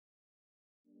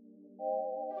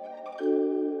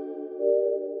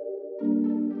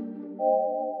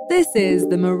This is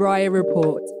the Mariah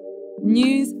Report.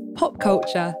 News, pop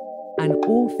culture, and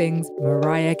all things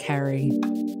Mariah Carey.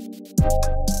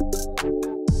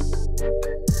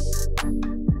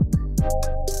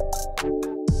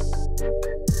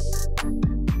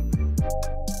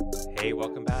 Hey,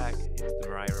 welcome back. It's the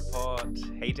Mariah Report.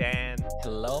 Hey, Dan.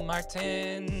 Hello,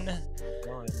 Martin.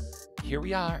 Here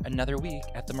we are, another week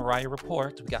at the Mariah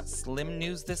Report. We got slim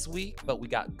news this week, but we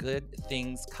got good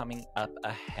things coming up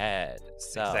ahead.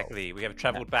 So Exactly. We have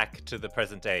traveled back to the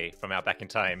present day from our back in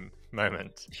time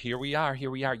moment. Here we are.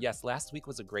 Yes, last week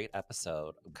was a great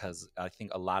episode because I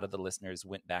think a lot of the listeners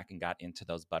went back and got into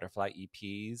those butterfly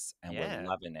EPs and Yeah. we're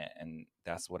loving it. And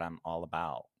that's what I'm all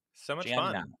about. So much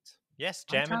Jamming fun. out. Yes,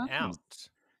 I'm jamming talking. out.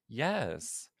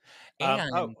 Yes.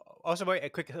 And Also, wait,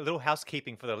 a little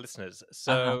housekeeping for the listeners.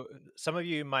 So some of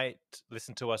you might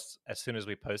listen to us as soon as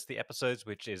we post the episodes,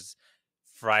 which is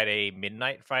Friday,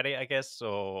 I guess,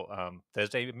 or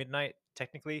Thursday midnight,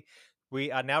 technically.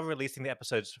 We are now releasing the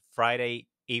episodes Friday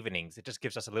evenings. It just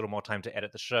gives us a little more time to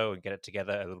edit the show and get it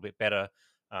together a little bit better.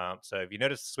 So if you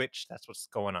notice the switch, that's what's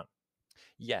going on.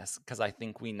 yes, because I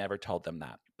think we never told them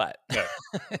that, but No.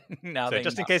 now So they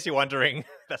just know. in case you're wondering,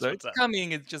 that's So what's it's up.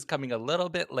 coming. It's just coming a little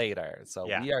bit later. So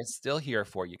Yeah. we are still here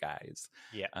for you guys.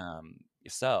 Yeah.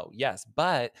 So yes,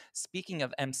 but speaking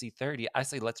of MC30, I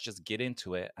say let's just get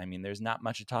into it. I mean, there's not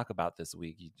much to talk about this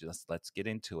week. Let's get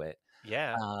into it.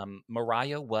 Yeah.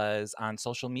 Mariah was on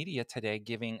social media today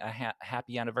giving a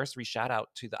happy anniversary shout out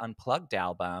to the Unplugged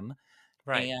album,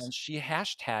 Right. and she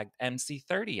hashtagged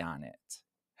MC30 on it.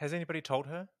 Has anybody told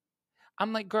her?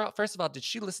 I'm like, girl, first of all, did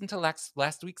she listen to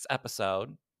last week's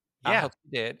episode? I Yeah. hope she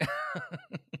did.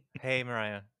 Hey,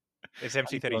 Mariah. It's How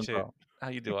you doing, MC32. girl? How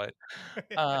you doing?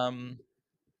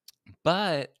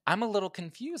 But I'm a little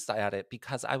confused at it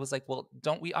because I was like, well,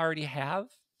 don't we already have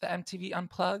the MTV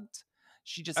Unplugged?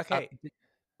 She just Okay.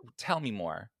 tell me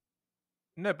more.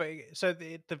 No, but so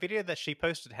the video that she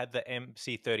posted had the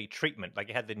MC30 treatment. Like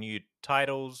it had the new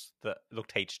titles that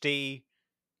looked HD.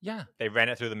 Yeah. They ran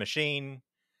it through the machine.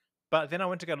 But then I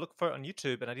went to go look for it on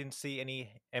YouTube and I didn't see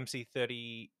any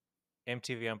MC30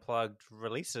 MTV Unplugged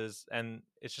releases. And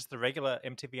it's just the regular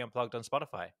MTV Unplugged on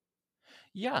Spotify.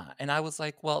 Yeah. And I was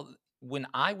like, well, when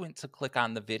I went to click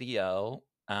on the video,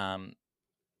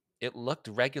 it looked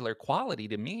regular quality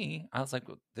to me. I was like,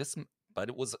 but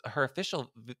it was her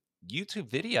official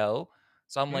YouTube video.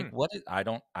 So I'm like, I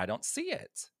don't see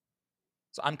it.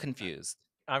 So I'm confused.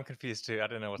 I'm confused too. I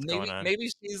don't know what's going on. Maybe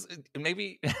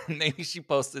she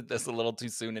posted this a little too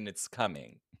soon and it's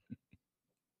coming.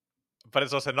 But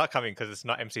it's also not coming because it's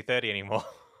not MC30 anymore.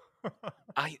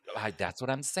 I that's what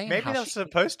I'm saying. Maybe they were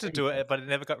supposed to do it, but it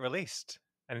never got released,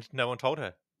 and no one told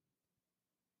her.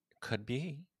 Could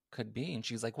be. And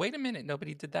she's like, wait a minute,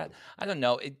 nobody did that. I don't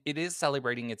know. It is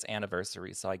celebrating its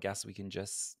anniversary, so I guess we can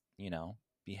just,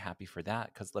 be happy for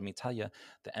that. Because let me tell you,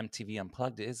 the MTV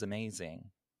Unplugged is amazing.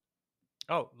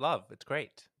 Oh, love. It's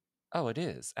great. Oh, it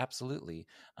is. Absolutely.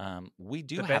 We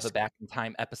do have a back in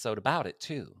time episode about it,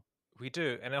 too. We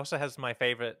do. And it also has my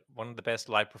favorite, one of the best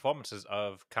live performances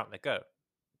of Can't Let Go.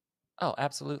 Oh,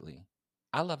 absolutely.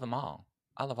 I love them all.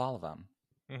 I love all of them.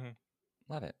 Mm-hmm.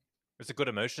 Love it. There's a good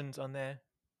emotions on there.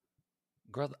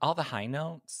 Girl, all the high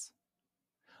notes.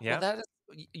 Yeah. Well, that is,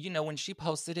 when she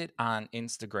posted it on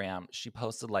Instagram, she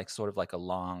posted sort of like a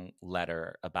long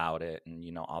letter about it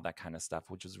and, all that kind of stuff,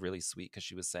 which was really sweet because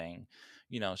she was saying,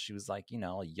 she was like,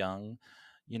 a young,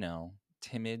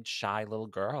 timid, shy little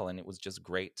girl. And it was just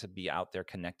great to be out there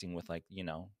connecting with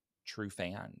true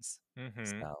fans. Mm-hmm.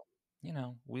 So,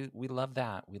 we love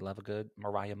that. We love a good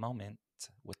Mariah moment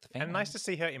with the fans. And nice to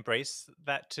see her embrace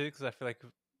that too, because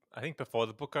I think before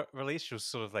the book release, she was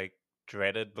sort of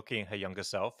dreaded looking at her younger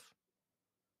self.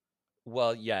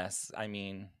 Well, yes. I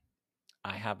mean,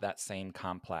 I have that same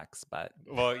complex, but...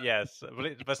 Well, yes. But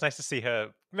it's nice to see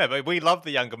her... No, but we love the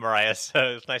younger Mariah,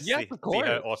 so it's nice to see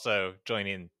her also join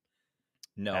in.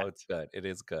 No, it's good. It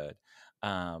is good.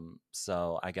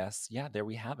 So I guess, there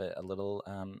we have it. A little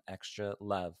extra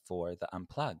love for the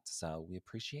Unplugged. So we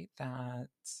appreciate that.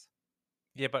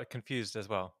 Yeah, but confused as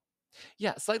well.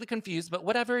 Yeah, slightly confused, but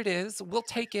whatever it is, we'll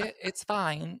take it. It's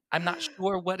fine. I'm not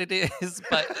sure what it is,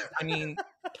 but I mean,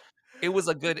 it was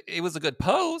a good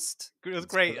post. It was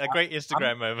great. A great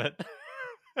Instagram moment.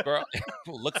 Girl,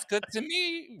 looks good to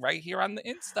me right here on the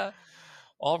Insta.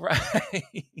 All right.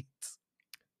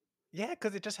 Yeah,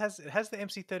 because it has the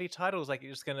MC30 titles.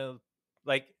 You're just gonna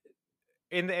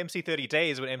in the MC30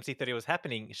 days when MC30 was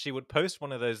happening, she would post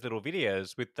one of those little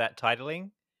videos with that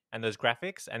titling and those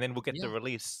graphics, and then we'll get the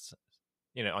release,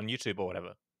 on YouTube or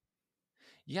whatever.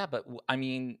 Yeah, but I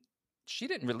mean, she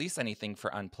didn't release anything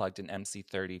for Unplugged and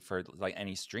MC30 for like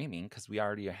any streaming because we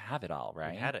already have it all, We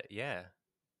right? had it, yeah.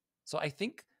 So I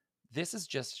think this is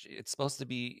just it's supposed to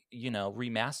be,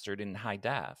 remastered in high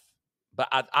def. But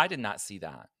I did not see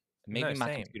that. No, Maybe my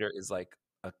same. computer is like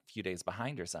a few days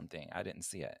behind or something. I didn't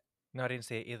see it. No, I didn't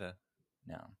see it either.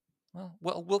 No.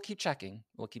 Well, we'll keep checking.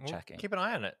 We'll keep We'll checking. keep an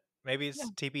eye on it. Maybe Yeah,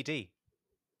 it's TBD.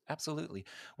 absolutely.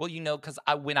 Well, because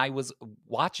when I was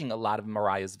watching a lot of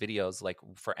Mariah's videos, like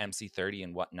for MC30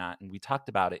 and whatnot, and we talked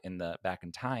about it in the back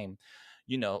in time,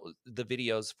 the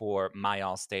videos for My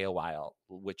All Stay a While,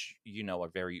 which, are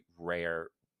very rare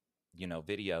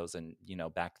videos, and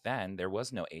back then there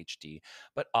was no HD,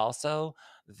 but also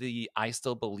the I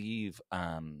Still Believe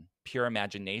Pure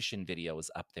Imagination video is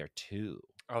up there too.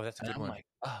 Oh, that's a And good I'm one. like,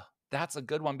 oh, that's a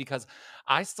good one because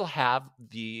I still have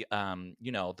the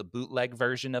bootleg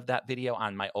version of that video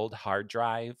on my old hard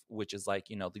drive, which is like,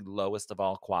 the lowest of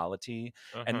all quality.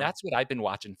 And Uh-huh. that's what I've been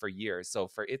watching for years. So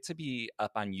for it to be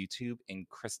up on YouTube in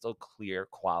crystal clear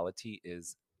quality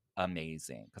is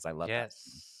amazing because I love that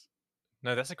song. Yes.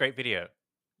 No, that's a great video.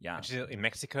 Yeah. And she's in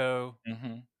Mexico,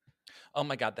 Hmm. Oh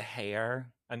my God, the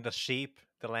hair. and the sheep,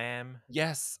 the lamb.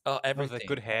 Yes. Oh, Oh, the good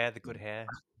everything. hair, the good hair.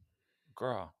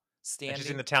 Girl, And she's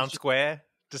in the standing. town square,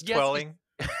 just Yes, twirling.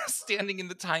 standing in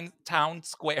the town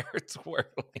square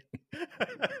twirling.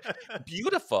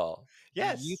 Beautiful.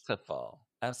 Yes, Beautiful.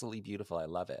 Absolutely beautiful. I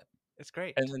love it. it's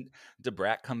great. And then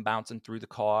Debrat come bouncing through the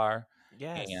car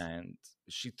Yes. and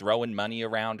she throwing money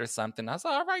around or something. I was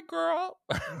all right, girl.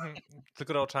 It's a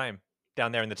good old time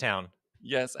down there in the town.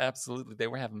 Yes, absolutely. They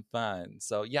were having fun.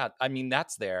 So yeah, I mean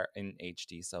that's there in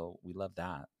HD. So we love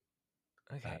that.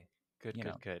 But Okay. Good, you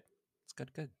know, good, good. it's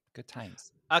good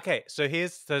times. Okay, so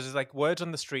there's like words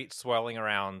on the street swirling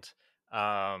around.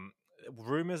 Um,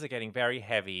 Rumors are getting very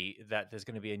heavy that there's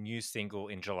going to be a new single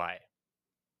in July.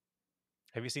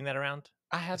 Have you seen that around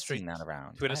I the have seen that streets?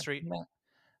 around. I Twitter have street? seen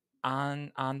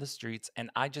that on the streets, and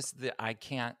I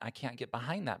can't get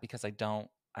behind that because I don't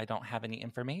have any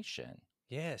information.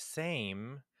 Yeah,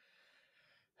 same.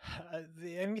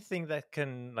 The only thing that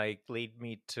can like lead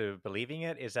me to believing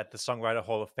it is that the Songwriter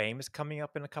Hall of Fame is coming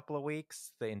up in a couple of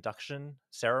weeks, the induction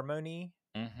ceremony,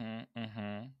 Mhm.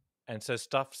 Mhm. and so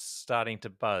stuff's starting to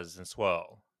buzz and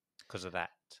swirl because of that.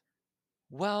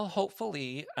 Well,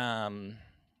 hopefully,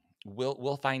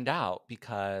 we'll find out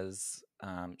because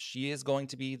she is going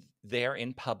to be there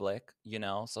in public,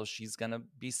 so she's gonna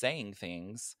be saying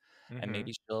things, and Mm-hmm.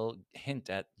 maybe she'll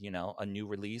hint at a new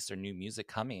release or new music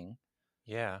coming.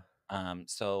 Yeah,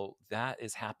 So that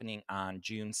is happening on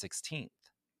June 16th,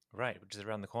 right, which is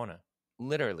around the corner.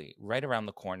 literally right around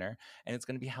the corner, and it's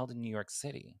going to be held in New York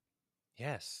City.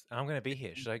 Yes, I'm going to be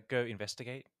here. Should I go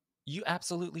investigate? You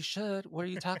absolutely should. What are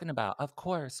you talking about? Of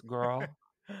course, girl.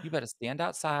 You better stand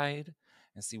outside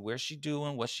and see where she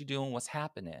doing, what she doing, what's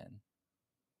happening.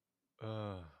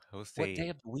 Oh, we'll What day see.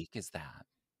 of the week is that?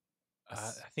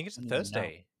 I think it's I a don't even know.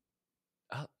 Thursday.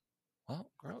 Oh,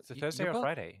 well, girl, It's a Thursday you're or booked.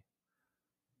 Friday.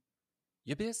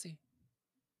 You're busy.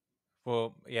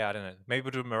 Well, yeah, I don't know. Maybe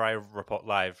we'll do Mariah report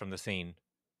live from the scene.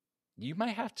 You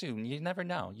might have to. You never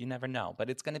know. You never know. But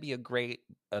it's going to be a great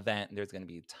event. There's going to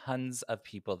be tons of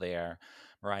people there.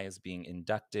 Mariah's being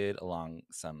inducted along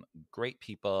some great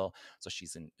people. So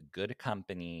she's in good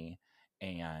company.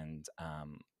 And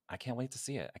I can't wait to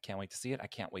see it. I can't wait to see it. I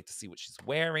can't wait to see what she's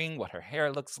wearing, what her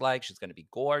hair looks like. She's going to be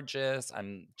gorgeous.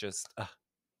 I'm just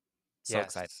so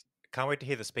excited. Yes. Can't wait to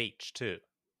hear the speech too.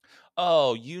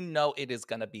 Oh, it is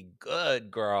gonna be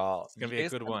good, girl. It's gonna be a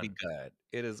It's good gonna be one. good.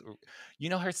 It is.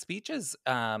 Her speeches.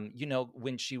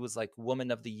 When she was like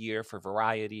Woman of the Year for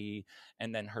Variety,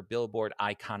 and then her Billboard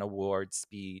Icon Award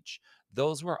speech.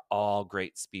 Those were all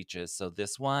great speeches. So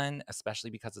this one, especially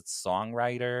because it's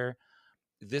songwriter,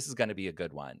 this is gonna be a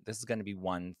good one. This is gonna be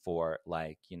one for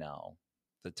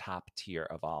the top tier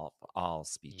of all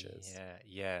speeches.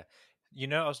 Yeah,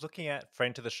 yeah. I was looking at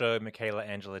friend to the show, Michaela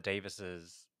Angela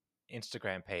Davis's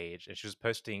Instagram page, and she was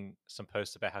posting some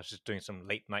posts about how she's doing some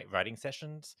late night writing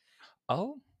sessions.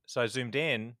 Oh, So I zoomed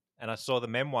in and I saw the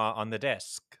memoir on the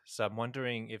desk. So I'm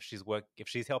wondering if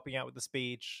she's helping out with the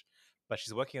speech, but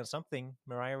she's working on something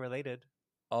Mariah related.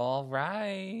 all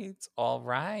right. All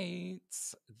right.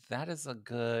 That is a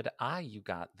good eye you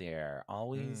got there.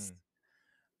 Always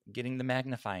Mm. getting the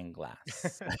magnifying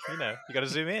glass. You got to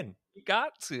zoom in You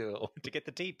got to. to get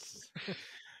the deets.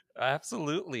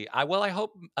 Absolutely. I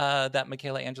hope that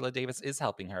Michaela Angela Davis is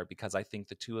helping her because I think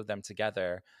the two of them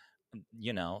together,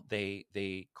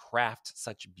 they craft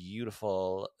such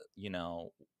beautiful,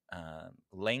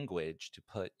 language to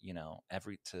put,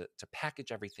 to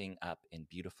package everything up in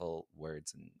beautiful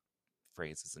words and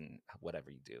phrases and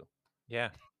whatever you do. Yeah.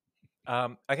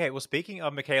 Okay, well, speaking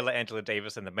of Michaela Angela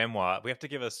Davis and the memoir, we have to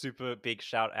give a super big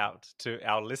shout out to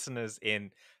our listeners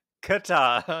in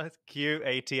Qatar,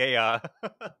 Qatar.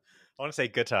 I want to say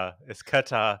Qatar. It's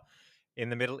Qatar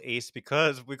in the Middle East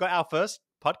because we got our first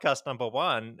podcast number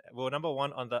one. We were number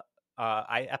one on the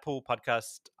Apple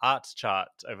Podcast Arts chart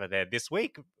over there this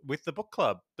week with the book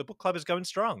club. The book club is going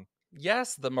strong.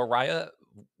 Yes, the Mariah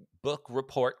Book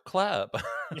Report Club.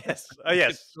 Yes. Oh,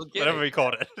 yes. Whatever we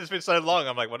called it. It's been so long.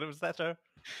 I'm like, what was that show?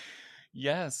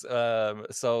 Yes.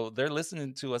 So they're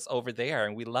listening to us over there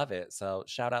and we love it. So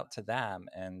shout out to them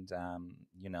and,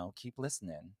 keep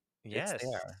listening. Yes. It's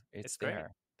there. It's there. Great.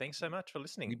 Thanks so much for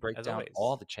listening. We break as down always.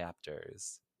 all the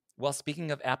chapters. Well,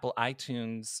 speaking of Apple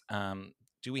iTunes,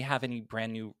 do we have any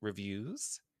brand new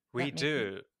reviews? We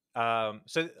do.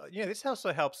 This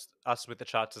also helps us with the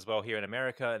charts as well here in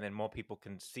America, and then more people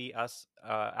can see us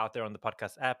out there on the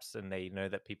podcast apps, and they know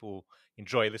that people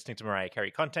enjoy listening to Mariah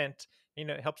Carey content.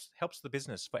 It helps the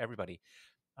business for everybody.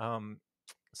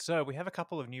 So we have a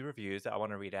couple of new reviews that I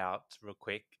want to read out real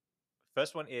quick.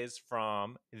 First one is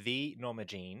from the Norma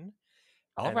Jean.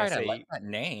 All right, I like that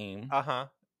name.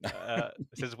 It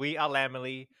says, "We are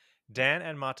Lamely. Dan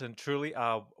and Martin truly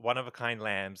are one-of-a-kind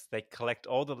lambs. They collect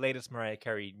all the latest Mariah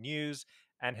Carey news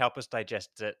and help us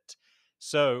digest it.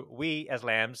 So we, as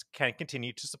lambs, can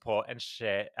continue to support and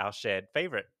share our shared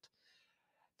favorite.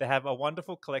 They have a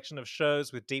wonderful collection of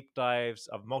shows with deep dives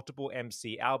of multiple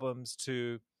MC albums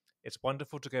too. It's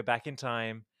wonderful to go back in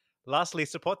time. Lastly,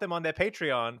 support them on their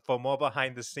Patreon for more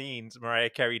behind-the-scenes Mariah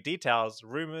Carey details,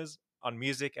 rumors on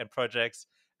music and projects,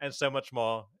 and so much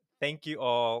more. Thank you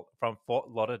all from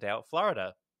Fort Lauderdale,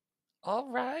 Florida."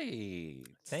 All right.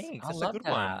 Thanks. I That's love a good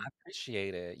that. one. I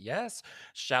appreciate it. Yes.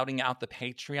 Shouting out the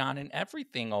Patreon and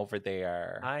everything over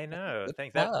there. I know. Good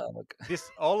Thanks. plug.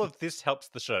 All of this helps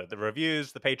the show. The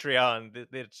reviews, the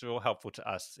Patreon, it's all helpful to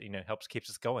us.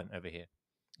 Keeps us going over here.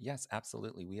 Yes,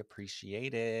 absolutely. We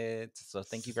appreciate it. So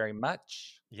thank you very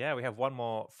much. Yeah, we have one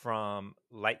more from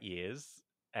Light Years,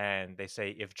 and they say,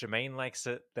 "If Jermaine likes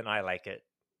it, then I like it."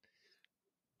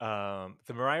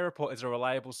 The Mariah Report is a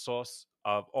reliable source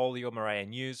of all your Mariah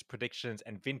news, predictions,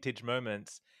 and vintage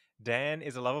moments. Dan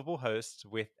is a lovable host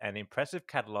with an impressive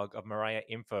catalog of Mariah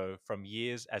info from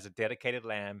years as a dedicated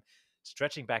lamb,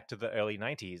 stretching back to the early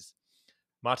 90s.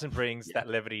 Martin brings that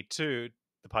levity to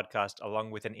the podcast, along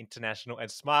with an international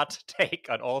and smart take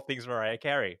on all things Mariah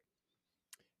Carey.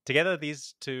 Together,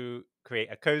 these two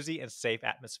create a cozy and safe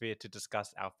atmosphere to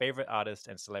discuss our favorite artist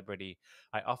and celebrity.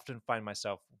 I often find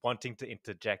myself wanting to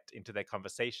interject into their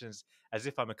conversations as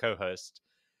if I'm a co-host.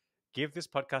 Give this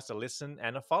podcast a listen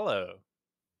and a follow.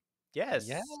 Yes.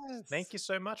 Thank you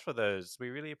so much for those. We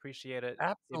really appreciate it.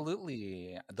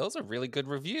 Absolutely. Those are really good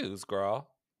reviews,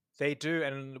 girl. They do,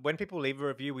 and when people leave a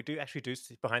review, we do actually do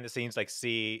behind the scenes,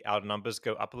 see our numbers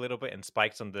go up a little bit and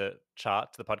spikes on the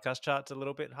charts, the podcast charts a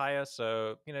little bit higher.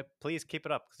 So, please keep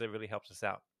it up because it really helps us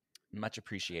out. Much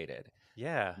appreciated.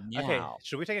 Yeah. Now, okay.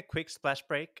 Should we take a quick splash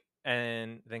break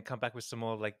and then come back with some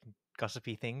more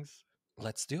gossipy things?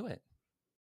 Let's do it.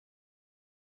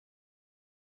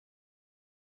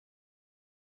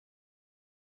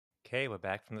 Okay, we're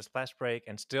back from the splash break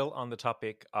and still on the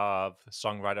topic of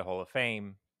Songwriter Hall of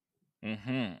Fame.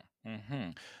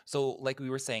 So like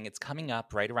we were saying, it's coming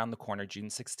up right around the corner, June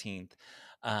 16th.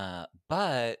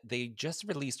 But they just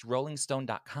released,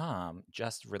 rollingstone.com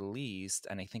just released,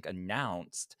 and I think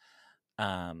announced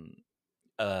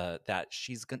that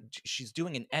she's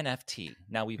doing an NFT.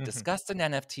 Now, we've discussed an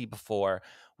NFT before.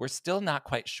 We're still not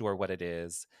quite sure what it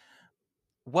is.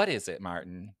 What is it,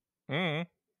 Martin?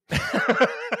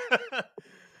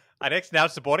 I next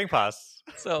announced the boarding pass.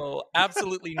 So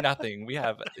absolutely nothing. We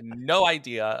have no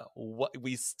idea.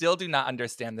 We still do not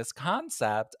understand this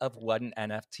concept of what an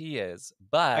NFT is.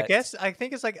 But I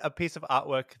think it's a piece of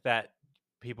artwork that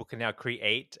people can now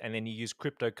create, and then you use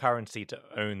cryptocurrency to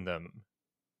own them.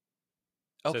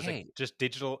 So okay, it's just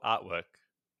digital artwork.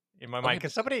 In my mind, can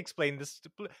somebody explain this?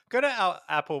 Go to our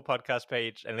Apple podcast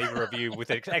page and leave a review with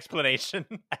an explanation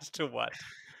as to what.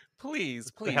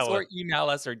 Please, or email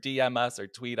us or DM us or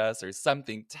tweet us or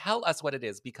something. Tell us what it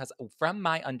is, because from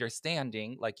my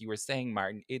understanding, like you were saying,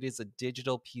 Martin, it is a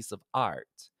digital piece of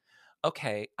art.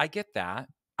 Okay, I get that.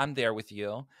 I'm there with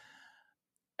you.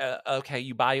 Okay,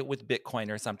 you buy it with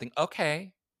Bitcoin or something.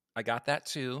 Okay, I got that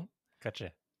too.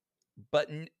 Gotcha.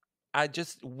 But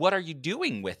what are you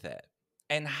doing with it?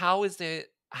 And how is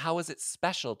it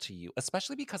special to you?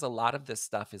 Especially because a lot of this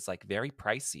stuff is very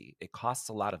pricey. It costs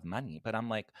a lot of money. But I'm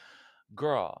like,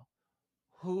 girl,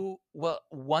 Well,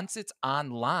 once it's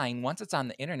online, once it's on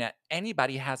the internet,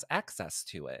 anybody has access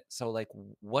to it. So, like,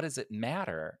 what does it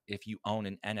matter if you own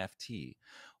an NFT,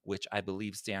 which I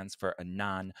believe stands for a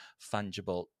non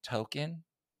fungible token?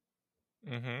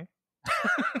 Mm-hmm.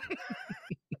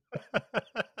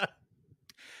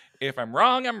 If I'm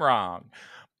wrong, I'm wrong.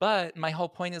 But my whole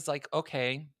point is like,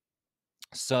 okay,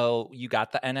 so you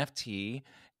got the NFT,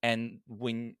 and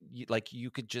when you like, you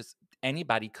could just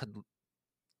anybody could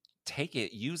take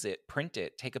it, use it, print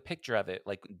it, take a picture of it,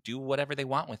 like do whatever they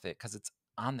want with it because it's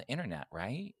on the internet,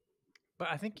 right? But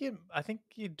I think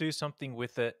you do something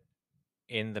with it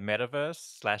in the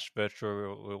metaverse slash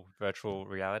virtual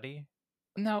reality.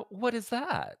 Now, what is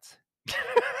that?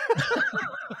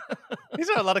 These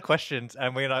are a lot of questions,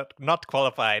 and we're not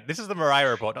qualified. This is the Mariah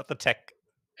report, not the tech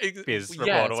biz report or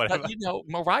Yes, but whatever.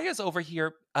 Mariah's over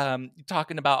here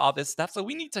talking about all this stuff, so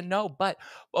we need to know. But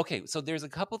okay, so there's a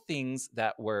couple things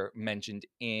that were mentioned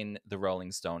in the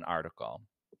Rolling Stone article.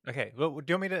 Okay, well, do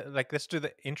you want me to let's do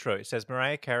the intro? It says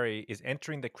Mariah Carey is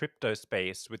entering the crypto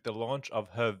space with the launch of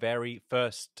her very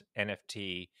first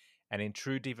NFT, and in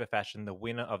true diva fashion, the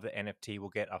winner of the NFT will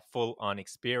get a full-on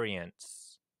experience.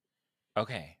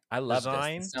 Okay, I love this. This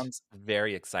Designed, sounds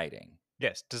very exciting.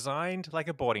 yes, designed like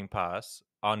a boarding pass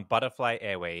on Butterfly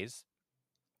Airways.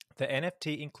 The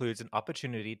NFT includes an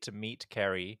opportunity to meet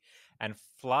Carey and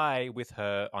fly with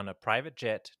her on a private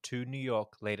jet to New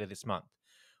York later this month,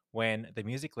 when the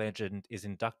music legend is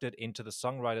inducted into the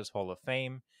Songwriters Hall of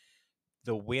Fame.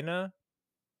 The winner,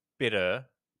 bidder,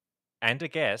 and a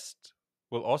guest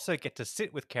will also get to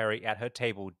sit with Carey at her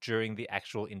table during the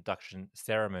actual induction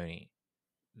ceremony.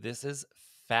 This is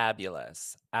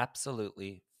fabulous.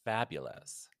 Absolutely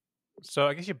fabulous. So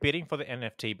I guess you're bidding for the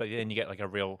NFT, but then you get like a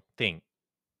real thing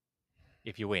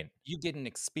if you win. You get an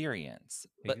experience,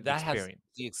 You but get the that has experience.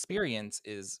 the experience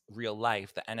is real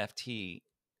life. The NFT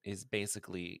is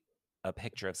basically a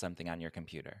picture of something on your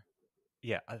computer.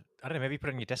 Yeah, I don't know. Maybe put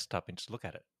it on your desktop and just look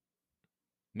at it.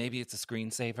 Maybe it's a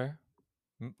screensaver.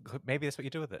 Maybe that's what you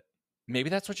do with it. Maybe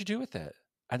that's what you do with it.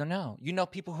 I don't know. You know,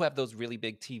 people who have those really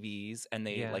big TVs and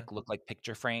they Yeah. like look like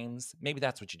picture frames. Maybe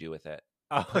that's what you do with it.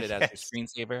 Oh, Put it as your yes.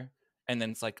 screensaver, and then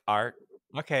it's like art.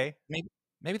 Okay.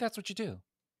 Maybe that's what you do.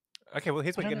 Okay, well,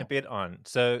 here's I what you're don't going to know. bid on.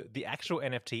 So the actual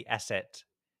NFT asset,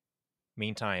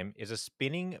 meantime, is a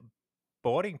spinning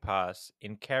boarding pass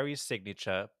in Carrie's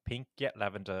signature pink yet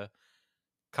lavender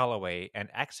colorway and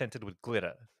accented with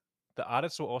glitter. The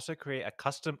artist will also create a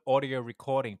custom audio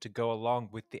recording to go along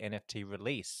with the NFT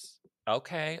release.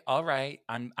 Okay, all right.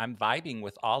 I'm vibing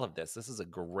with all of this. This is a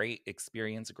great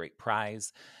experience, a great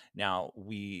prize. Now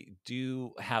we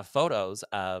do have photos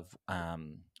of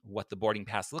what the boarding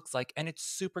pass looks like, and it's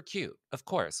super cute. Of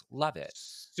course, love it.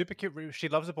 Super cute. She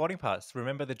loves a boarding pass.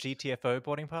 Remember the GTFO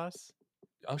boarding pass?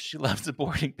 Oh, she loves a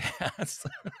boarding pass.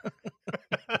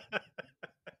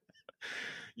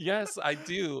 Yes, I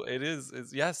do. It is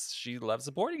yes, she loves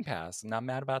a boarding pass. Not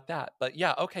mad about that. But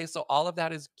yeah, okay, so all of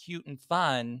that is cute and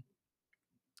fun.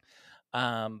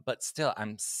 But still,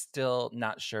 I'm still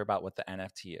not sure about what the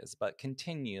NFT is. But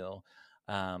continue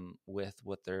with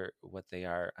what they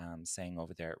are saying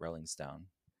over there at Rolling Stone.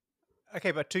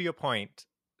 Okay, but to your point,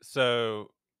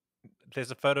 so there's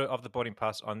a photo of the boarding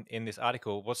pass in this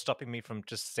article. What's stopping me from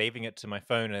just saving it to my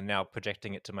phone and now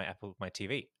projecting it to my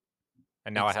TV?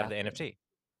 And now I have the Exactly. NFT.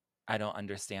 I don't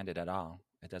understand it at all.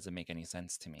 It doesn't make any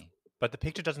sense to me. But the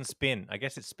picture doesn't spin. I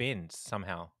guess it spins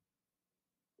somehow.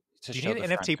 To Do you show need the an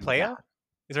front NFT and the player? back.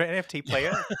 Is there an NFT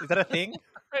player? Is that a thing?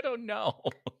 I don't know.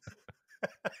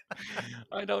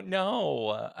 I don't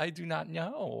know. I do not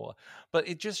know. But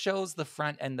it just shows the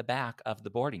front and the back of the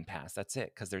boarding pass. That's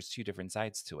it, because there's two different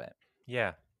sides to it.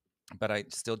 Yeah. But I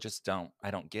still just don't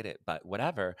get it, but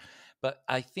whatever. But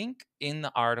I think in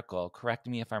the article, correct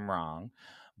me if I'm wrong,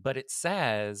 but it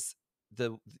says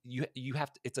you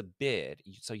have to, it's a bid.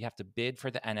 So you have to bid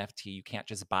for the NFT. You can't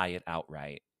just buy it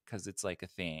outright because it's like a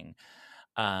thing.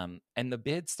 And the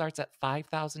bid starts at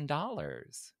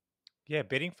 $5,000. Yeah,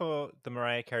 bidding for the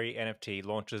Mariah Carey NFT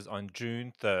launches on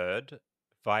June 3rd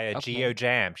via Okay.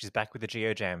 GeoJam. She's back with the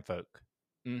GeoJam folk.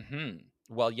 Mm-hmm.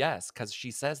 Well, yes, because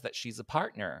she says that she's a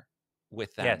partner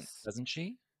with them, Yes. doesn't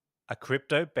she? A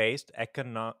crypto-based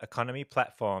economy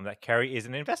platform that Carey is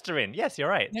an investor in. Yes, you're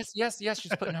right. Yes.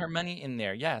 She's putting her money in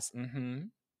there. Yes. Mm-hmm.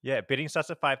 Yeah, bidding starts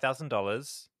at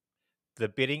 $5,000. The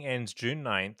bidding ends June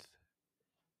 9th,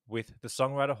 with the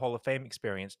Songwriter Hall of Fame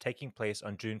experience taking place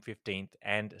on June 15th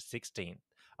and 16th.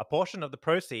 A portion of the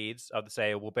proceeds of the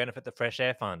sale will benefit the Fresh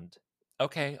Air Fund.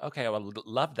 Okay. Well,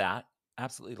 love that.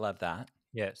 Absolutely love that.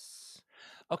 Yes.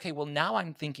 Okay, well, now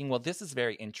I'm thinking, well, this is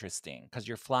very interesting because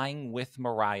you're flying with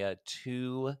Mariah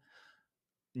to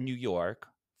New York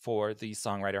for the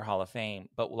Songwriter Hall of Fame,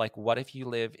 but like, what if you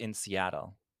live in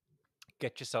Seattle?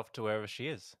 Get yourself to wherever she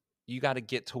is. You got to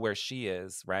get to where she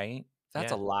is, right?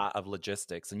 That's a Yeah. lot of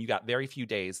logistics, and you got very few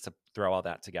days to throw all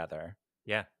that together.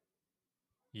 Yeah.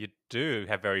 You do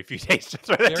have very few days to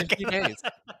throw that Very few together.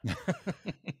 days.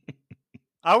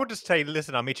 I would just say,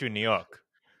 listen, I'll meet you in New York.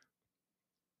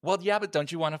 Well, yeah, but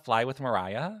don't you want to fly with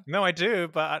Mariah? No, I do,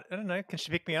 but I don't know. Can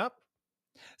she pick me up?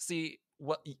 See,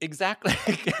 what exactly?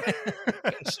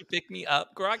 Can she pick me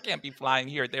up? Girl, I can't be flying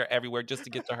here, there, everywhere just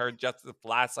to get to her, just to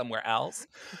fly somewhere else.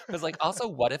 Because, like, also,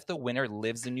 what if the winner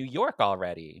lives in New York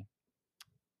already?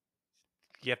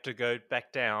 You have to go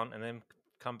back down and then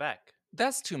come back.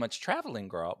 That's too much traveling,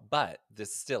 girl. But this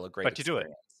is still a great But you do it.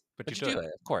 experience. But But you you do do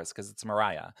it, of course, because it's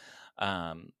Mariah.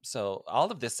 So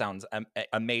all of this sounds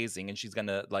amazing, and she's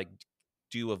gonna like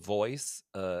do a voice,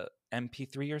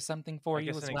 MP3 or something for I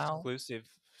you guess as an well. exclusive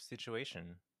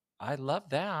situation. I love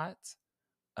that.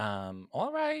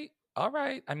 All right, all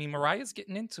right. I mean, Mariah's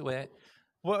getting into it.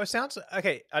 Well, it sounds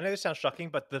okay. I know this sounds shocking,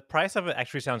 but the price of it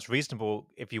actually sounds reasonable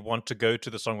if you want to go to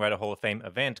the Songwriter Hall of Fame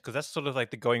event, because that's sort of like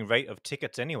the going rate of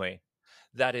tickets anyway.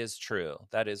 That is true.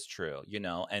 That is true. You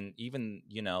know, and even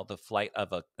the flight of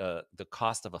the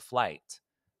cost of a flight.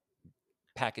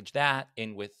 Package that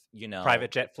in with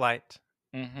Private jet flight.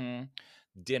 mhm,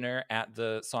 dinner at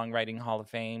the Songwriting Hall of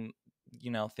Fame,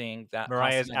 thing that costs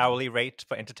Mariah's money. hourly rate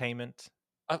for entertainment.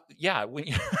 Yeah, when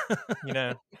you You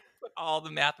know, put all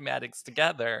the mathematics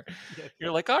together, Yeah.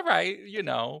 you're like, all right,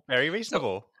 Very So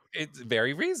reasonable. it's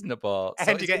very reasonable. So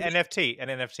And you it's get gonna an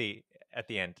NFT at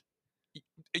the end. be,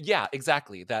 yeah,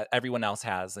 exactly. That everyone else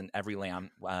has, and every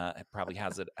lamb probably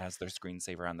has it as their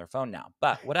screensaver on their phone now.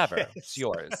 But whatever, it's Yes.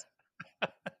 yours.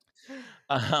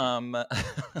 Um,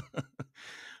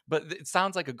 but it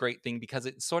sounds like a great thing because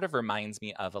it sort of reminds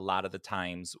me of a lot of the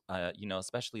times,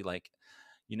 especially like,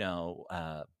 you know,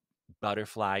 uh,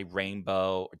 butterfly,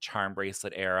 rainbow, or charm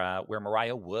bracelet era, where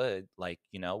Mariah would, like,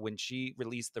 when she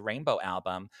released the Rainbow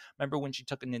album, remember when she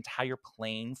took an entire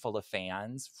plane full of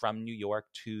fans from New York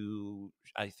to,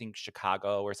 I think,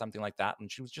 Chicago or something like that, and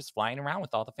she was just flying around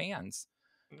with all the fans.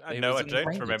 It No, was I in don't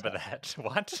Rainbow remember Town. that.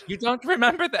 What? You don't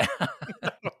remember that?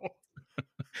 No.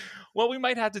 Well, we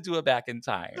might have to do it back in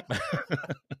time.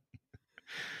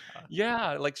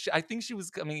 Yeah, like I think she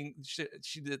was. I mean,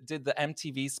 she did the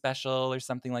MTV special or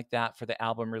something like that for the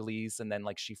album release, and then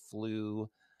like she flew,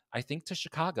 I think, to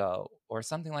Chicago or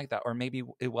something like that, or maybe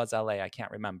it was LA. I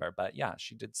can't remember, but yeah,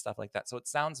 she did stuff like that. So it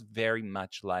sounds very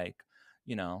much like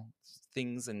you know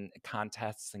things and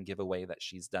contests and giveaway that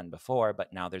she's done before,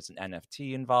 but now there's an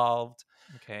NFT involved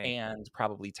Okay. and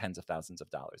probably tens of thousands of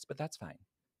dollars. But that's fine.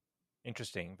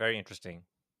 Interesting. Very interesting.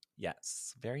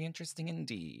 Yes, very interesting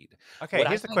indeed. Okay, What I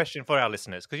here's the find, question for our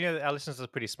listeners, because our listeners are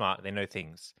pretty smart. They know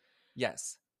things.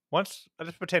 yes. Let's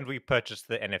pretend we purchased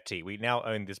the NFT. We now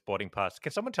own this boarding pass.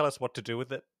 Can someone tell us what to do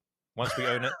with it once we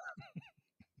own it?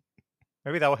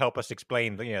 Maybe that will help us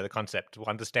explain the concept. We'll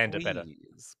understand it better.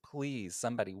 Please,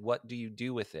 somebody, what do you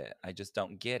do with it? I just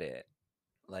don't get it.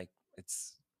 Like,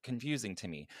 it's confusing to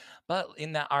me. But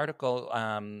in that article,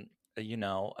 from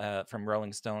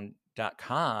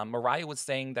RollingStone.com, Mariah was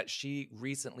saying that she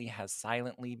recently has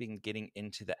silently been getting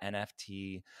into the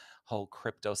NFT whole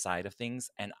crypto side of things.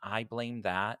 And I blame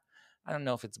that. I don't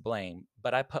know if it's blame,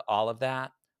 but I put all of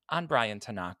that on Brian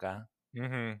Tanaka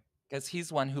Mm-hmm. because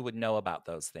he's one who would know about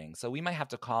those things. So we might have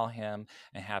to call him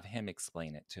and have him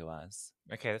explain it to us.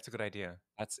 Okay, that's a good idea.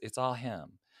 It's all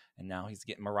him. And now he's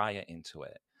getting Mariah into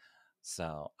it.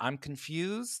 So I'm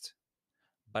confused,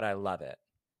 but I love it.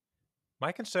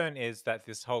 My concern is that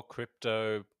this whole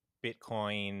crypto,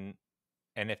 Bitcoin,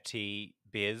 NFT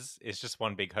biz is just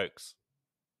one big hoax.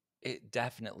 It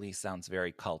definitely sounds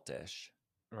very cultish.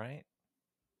 Right?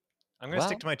 I'm going to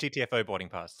stick to my GTFO boarding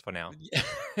pass for now.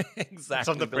 Exactly. It's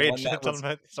on the bridge.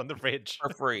 It's on the bridge. For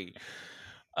free.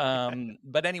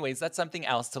 But anyways, that's something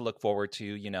else to look forward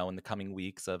to, in the coming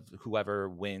weeks of whoever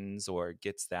wins or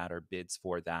gets that or bids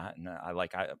for that. And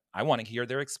I want to hear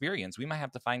their experience. We might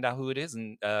have to find out who it is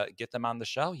and get them on the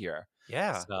show here.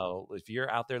 Yeah. So if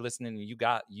you're out there listening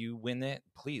and you win it,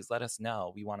 please let us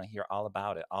know. We want to hear all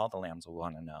about it. All the lambs will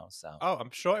want to know. So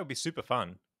I'm sure it'll be super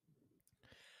fun.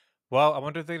 Well, I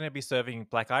wonder if they're going to be serving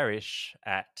Black Irish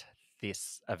at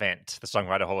this event, the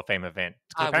Songwriter Hall of Fame event.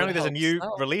 Apparently there's a new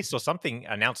release or something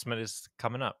announcement is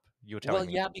coming up. You were telling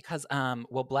me. Well, yeah, because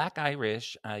Black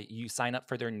Irish, you sign up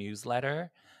for their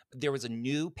newsletter. There was a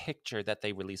new picture that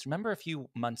they released. Remember a few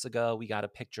months ago, we got a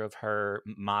picture of her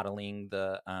modeling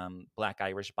the Black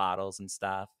Irish bottles and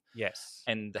stuff. Yes.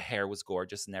 And the hair was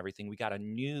gorgeous and everything. We got a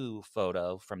new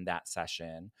photo from that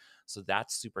session. So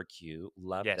that's super cute.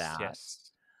 Love that.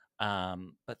 Yes.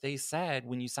 But they said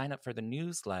when you sign up for the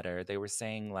newsletter, they were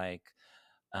saying like,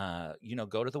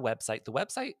 go to the website. The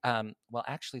website, well,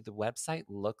 actually, the website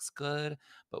looks good,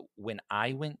 but when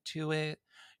I went to it,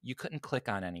 you couldn't click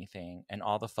on anything, and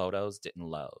all the photos didn't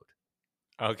load.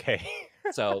 Okay.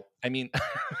 So, I mean,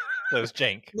 Those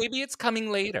jank. maybe it's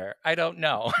coming later. I don't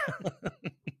know.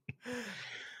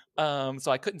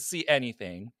 So I couldn't see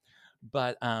anything.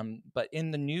 But in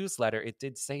the newsletter, it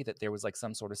did say that there was like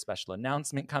some sort of special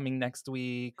announcement coming next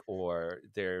week, or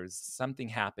there's something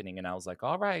happening. And I was like,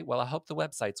 all right, well, I hope the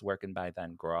website's working by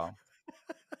then, girl.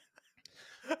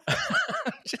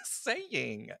 Just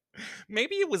saying.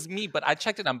 Maybe it was me, but I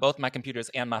checked it on both my computers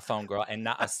and my phone, girl, and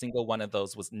not a single one of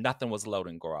those nothing was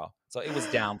loading, girl. So it was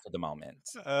down for the moment.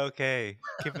 Okay.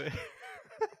 Keep it.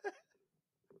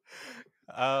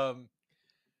 I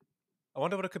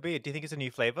wonder what it could be. Do you think it's a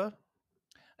new flavor?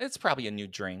 It's probably a new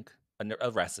drink, a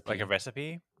recipe. Like a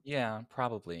recipe? Yeah,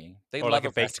 probably. They Or love like a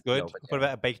baked recipe good? over What there.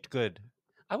 about a baked good?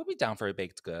 I would be down for a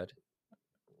baked good. A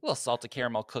little salted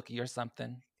caramel cookie or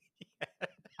something.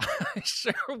 I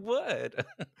sure would.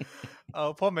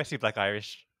 Oh, poor messy Black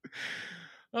Irish.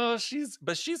 Oh, she's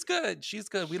good. She's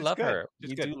good. We She's love good. her. She's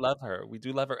We good. do love her. We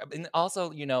do love her. And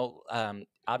also,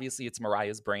 obviously it's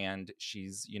Mariah's brand.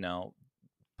 She's,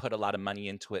 put a lot of money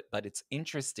into it, but it's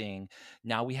interesting.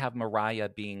 Now we have Mariah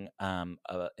being an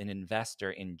investor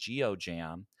in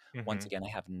GeoJam. Once Mhm. again, I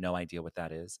have no idea what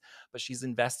that is, but she's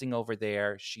investing over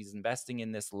there. She's investing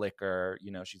in this liquor.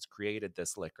 She's created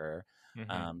this liquor.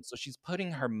 Mhm. So she's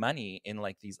putting her money in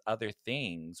like these other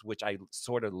things, which I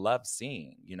sort of love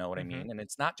seeing, you know what I Mhm. mean? And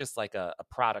it's not just like a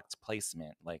product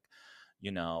placement, like,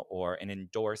 or an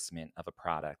endorsement of a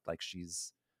product. Like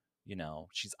she's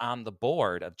on the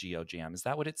board of GeoJam. Is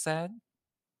that what it said?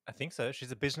 I think so.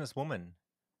 She's a businesswoman.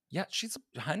 Yeah, she's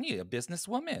honey, a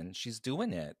businesswoman. She's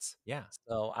doing it. Yeah.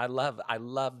 So I love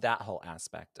that whole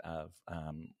aspect of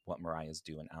what Mariah's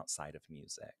doing outside of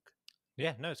music.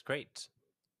 Yeah, no, it's great.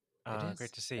 It is.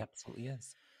 Great to see. It absolutely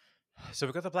is. So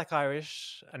we've got the Black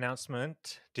Irish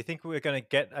announcement. Do you think we're going to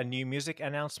get a new music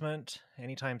announcement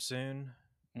anytime soon?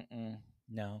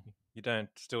 No. You don't?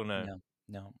 Still no?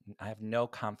 No. I have no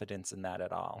confidence in that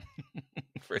at all.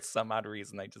 For some odd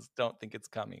reason, I just don't think it's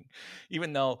coming.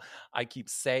 Even though I keep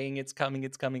saying it's coming,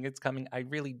 it's coming, it's coming.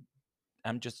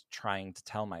 I'm just trying to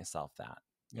tell myself that.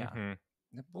 Yeah. Mhm.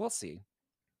 We'll see.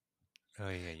 Oh,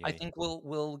 yeah. I think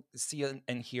we'll see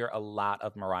and hear a lot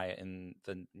of Mariah in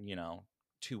the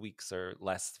 2 weeks or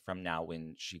less from now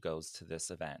when she goes to this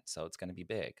event. So it's going to be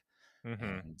big,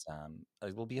 Mhm. and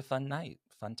it will be a fun night,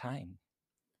 fun time.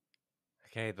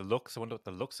 Okay, the looks. I wonder what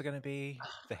the looks are going to be.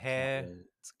 The Can't hair. wait.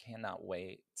 Cannot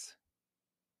wait.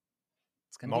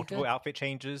 It's going to be Multiple good. outfit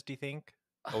changes, do you think?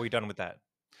 Or are we done with that?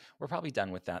 We're probably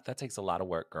done with that. That takes a lot of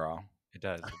work, girl. It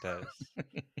does. It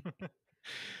does.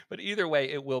 But either way,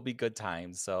 it will be good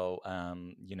times. So,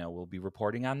 we'll be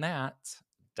reporting on that.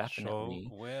 Definitely.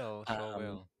 Sure will. Sure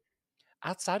will.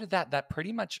 Outside of that, that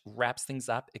pretty much wraps things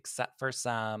up, except for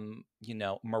some,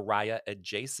 Mariah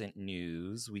adjacent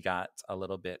news. We got a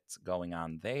little bit going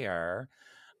on there.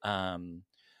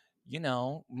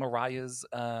 Mariah's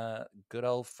good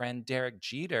old friend Derik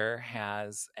Jeter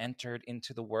has entered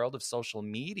into the world of social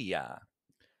media.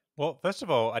 Well, first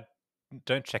of all, I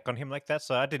don't check on him like that,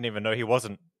 so I didn't even know he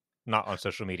wasn't not on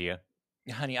social media.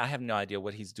 Honey, I have no idea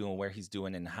what he's doing, where he's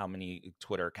doing, and how many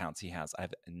Twitter accounts he has. I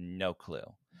have no clue.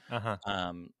 Uh-huh.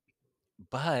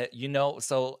 But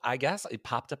so I guess it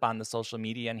popped up on the social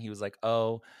media, and he was like,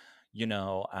 "Oh,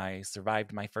 I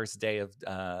survived my first day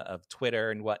of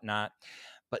Twitter and whatnot."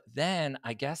 But then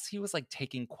I guess he was like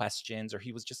taking questions, or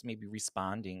he was just maybe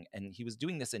responding, and he was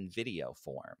doing this in video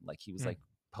form. Like he was like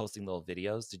posting little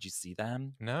videos. Did you see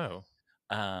them? No.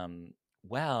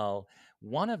 Well,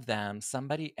 one of them,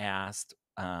 somebody asked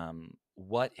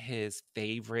what his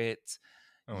favorite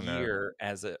Oh, no. year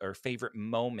or favorite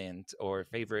moment or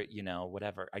favorite,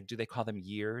 whatever. Do they call them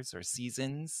years or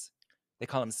seasons? They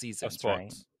call them Of seasons, right?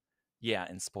 sports. Yeah,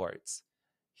 in sports.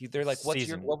 They're like,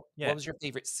 Season. what Yeah. was your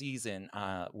favorite season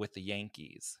with the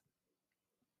Yankees?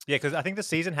 Yeah, because I think the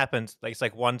season happens, like, it's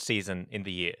like one season in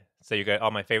the year. So you go,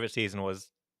 oh, my favorite season was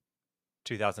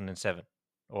 2007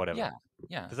 or whatever. Yeah.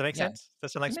 Does that make sense?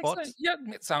 Does that sound like It makes sense. sports? Yeah,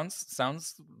 it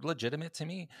sounds legitimate to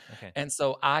me. Okay. And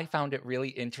so I found it really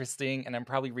interesting, and I'm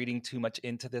probably reading too much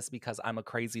into this because I'm a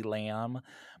crazy lamb.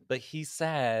 But he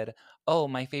said, "Oh,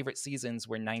 my favorite seasons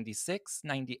were 96,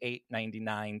 98,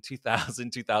 99,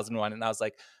 2000, 2001." And I was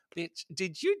like, "Bitch,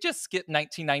 did you just skip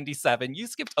 1997? You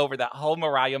skipped over that whole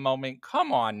Mariah moment.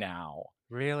 Come on now."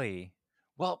 Really?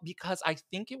 Well, because I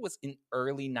think it was in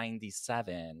early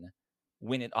 97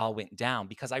 when it all went down,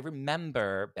 because I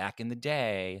remember back in the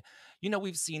day,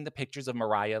 we've seen the pictures of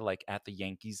Mariah like at the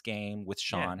Yankees game with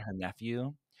Yeah. Sean, her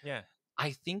nephew. Yeah.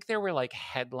 I think there were like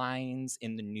headlines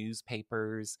in the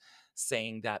newspapers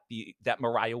saying that that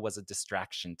Mariah was a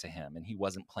distraction to him and he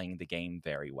wasn't playing the game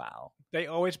very well. They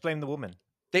always blame the woman.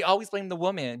 They always blame the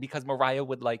woman because Mariah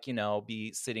would like,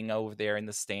 be sitting over there in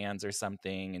the stands or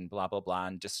something and blah, blah, blah,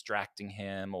 and distracting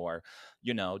him or,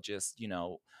 just,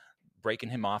 breaking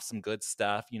him off some good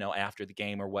stuff, after the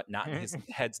game or whatnot. And his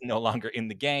head's no longer in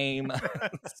the game.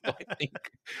 So I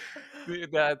think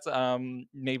that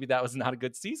maybe that was not a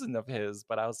good season of his,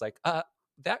 but I was like,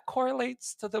 that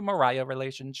correlates to the Mariah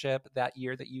relationship that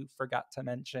year that you forgot to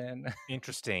mention.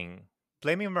 Interesting.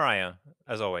 Blaming Mariah,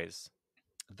 as always.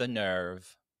 The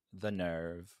nerve.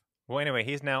 Well, anyway,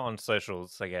 he's now on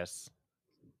socials, I guess.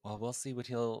 Well, we'll see what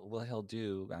he'll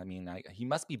do. I mean, he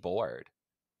must be bored.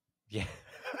 Yeah.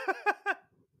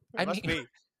 Must be.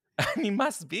 He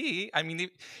must be. I mean,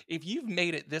 if you've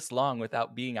made it this long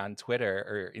without being on Twitter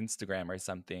or Instagram or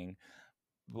something,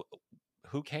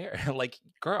 who cares? Like,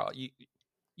 girl,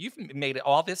 you've made it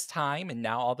all this time, and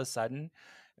now all of a sudden,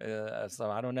 so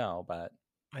I don't know, but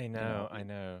I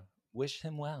know. Wish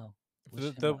him well.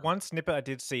 The one snippet I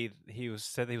did see,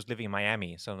 said he was living in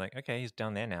Miami, so I'm like, okay, he's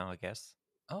down there now, I guess.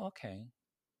 Oh, okay.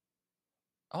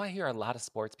 Oh, I hear a lot of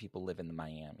sports people live in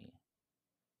Miami,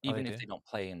 even if they don't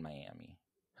play in Miami.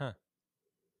 Huh.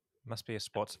 Must be a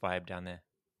sports vibe down there.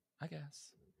 I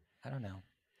guess. I don't know.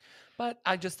 But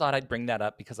I just thought I'd bring that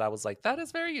up because I was like, that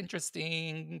is very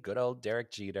interesting. Good old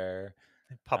Derik Jeter.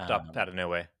 It popped up out of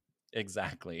nowhere.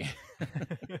 Exactly.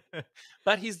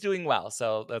 But he's doing well,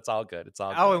 so that's all good. It's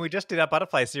all good. Oh, and we just did our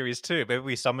butterfly series too. Maybe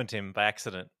we summoned him by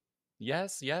accident.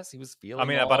 Yes, he was feeling. I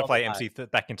mean, our butterfly MC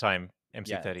back in time,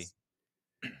 MC30. Yes.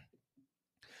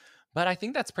 But I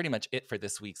think that's pretty much it for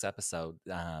this week's episode.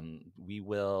 We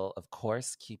will, of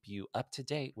course, keep you up to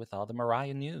date with all the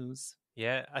Mariah news.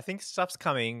 Yeah, I think stuff's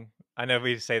coming. I know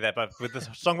we say that, but with the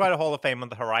Songwriter Hall of Fame on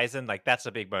the horizon, like that's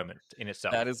a big moment in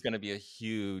itself. That is going to be a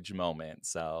huge moment,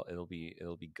 so it'll be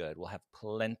good. We'll have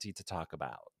plenty to talk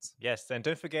about. Yes, and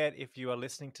don't forget, if you are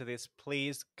listening to this,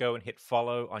 please go and hit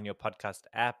follow on your podcast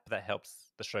app. That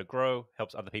helps the show grow,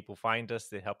 helps other people find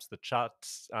us. It helps the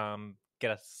charts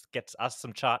gets us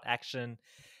some chart action.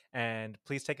 And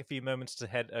please take a few moments to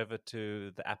head over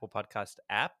to the Apple Podcast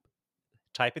app,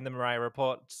 type in the Mariah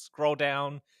Report, scroll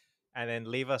down, and then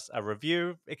leave us a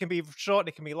review. It can be short,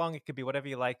 it can be long, it can be whatever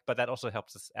you like, but that also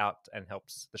helps us out and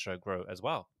helps the show grow as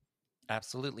well.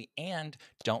 Absolutely. And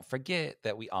don't forget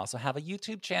that we also have a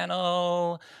YouTube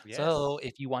channel. Yes. So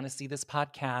if you want to see this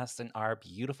podcast and our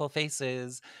beautiful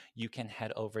faces, you can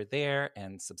head over there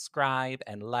and subscribe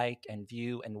and like and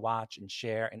view and watch and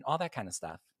share and all that kind of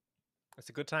stuff. It's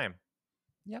a good time.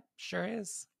 Yep, sure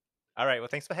is. All right. Well,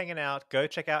 thanks for hanging out. Go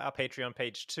check out our Patreon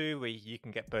page too, where you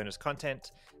can get bonus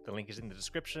content. The link is in the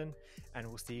description. And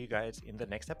we'll see you guys in the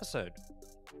next episode.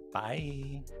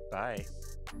 Bye. Bye.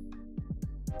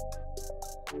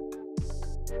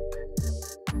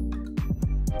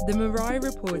 The Mariah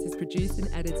Report is produced and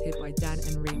edited by Dan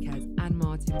Enriquez and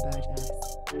Martin Burgess.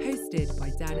 Hosted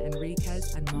by Dan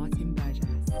Enriquez and Martin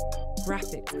Burgess.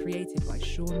 Graphics created by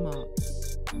Sean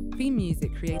Marks. Theme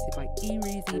music created by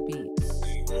Ereezy Beatz.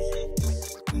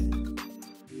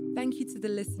 Thank you to the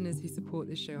listeners who support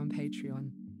the show on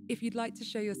Patreon. If you'd like to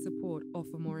show your support or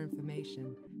for more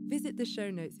information, visit the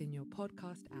show notes in your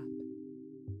podcast app.